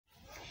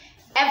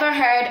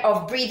ever heard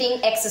of breathing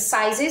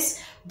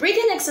exercises?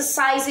 Breathing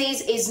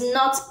exercises is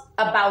not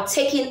about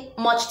taking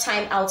much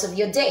time out of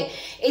your day.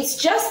 It's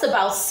just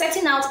about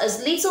setting out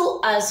as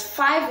little as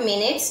 5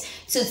 minutes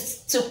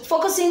to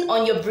focusing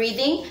on your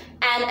breathing,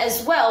 and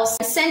as well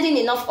sending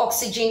enough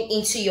oxygen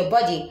into your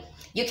body.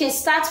 You can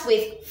start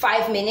with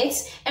 5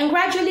 minutes and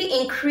gradually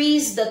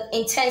increase the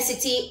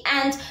intensity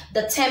and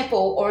the tempo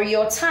or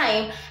your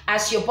time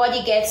as your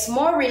body gets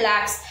more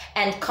relaxed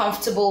and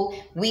comfortable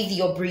with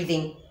your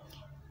breathing.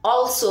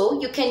 Also,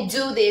 you can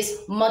do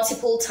this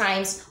multiple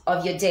times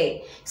of your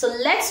day. So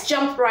let's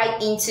jump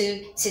right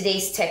into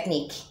today's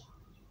technique.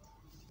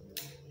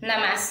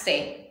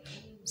 Namaste.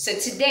 So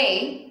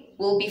today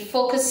we'll be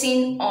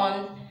focusing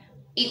on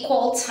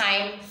equal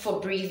time for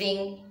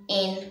breathing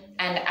in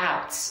and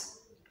out.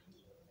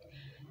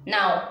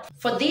 Now,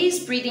 for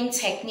this breathing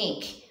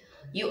technique,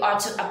 you are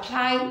to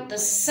apply the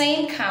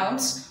same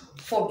count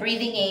for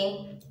breathing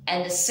in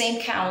and the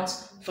same count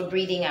for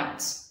breathing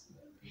out.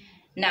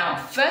 Now,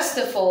 first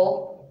of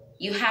all,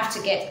 you have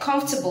to get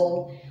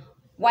comfortable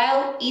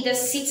while either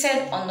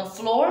seated on the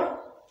floor.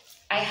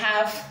 I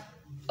have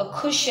a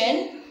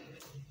cushion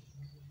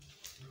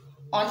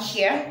on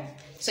here,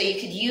 so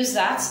you could use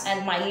that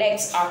and my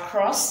legs are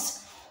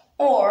crossed,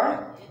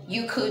 or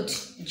you could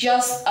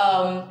just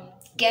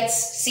get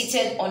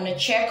seated on a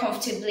chair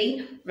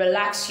comfortably,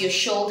 relax your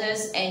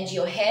shoulders and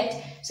your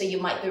head, so you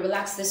might be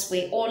relaxed this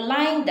way, or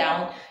lying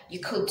down, you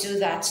could do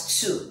that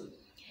too.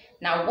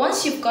 Now,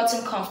 once you've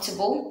gotten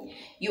comfortable,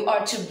 you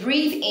are to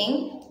breathe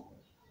in.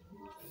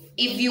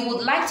 If you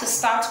would like to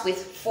start with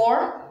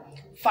 4,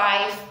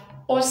 5,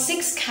 or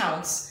 6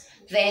 counts,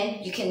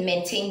 then you can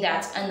maintain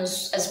that. And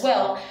as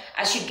well,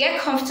 as you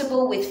get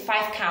comfortable with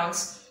 5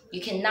 counts,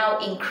 you can now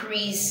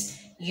increase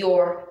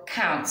your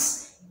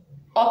counts.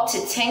 Up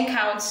to 10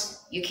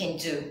 counts you can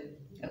do.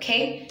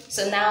 Okay,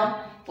 so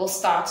now we'll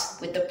start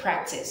with the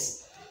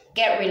practice.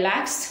 Get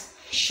relaxed,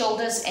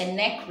 shoulders and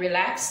neck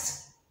relaxed.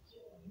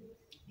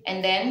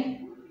 And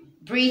then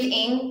breathe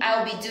in.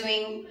 I'll be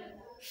doing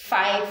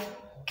 5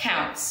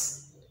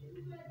 counts.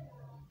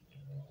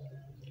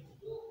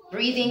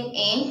 Breathing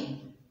in.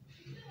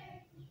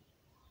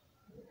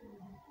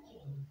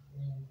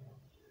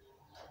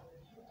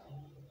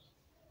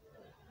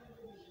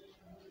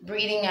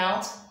 Breathing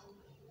out.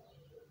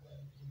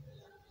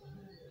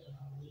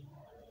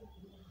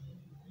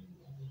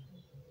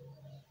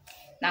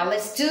 Now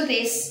let's do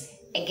this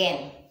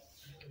again.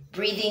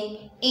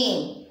 Breathing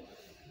in.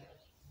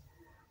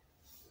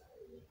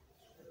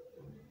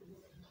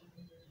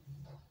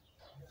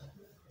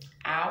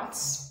 Out.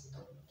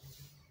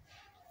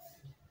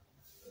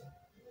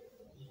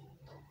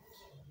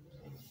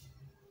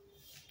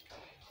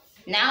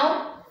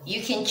 Now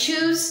you can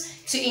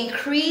choose to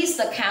increase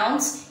the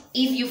count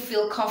if you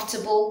feel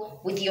comfortable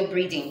with your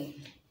breathing.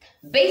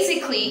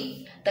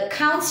 Basically, the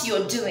count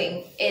you're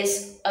doing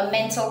is a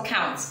mental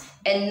count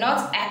and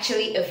not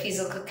actually a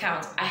physical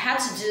count. I had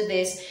to do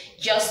this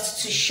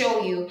just to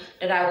show you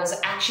that I was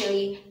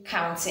actually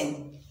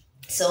counting.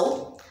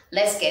 So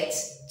let's get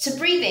to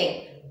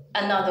breathing.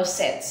 Another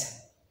set.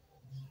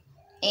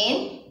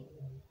 In.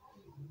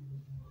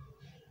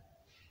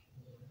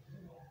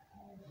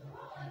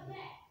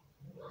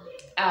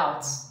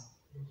 Out.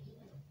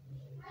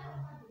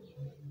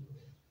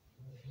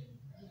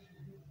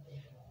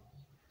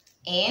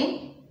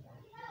 In.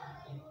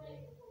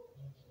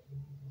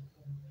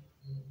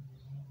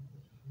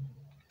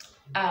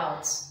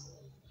 Out.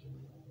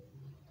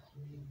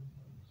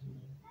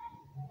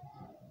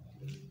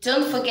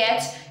 Don't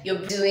forget,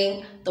 you're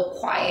doing the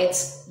quiet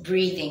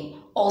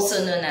breathing,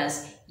 also known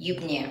as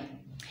Yupnya.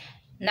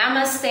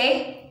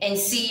 Namaste, and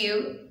see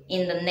you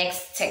in the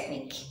next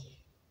technique.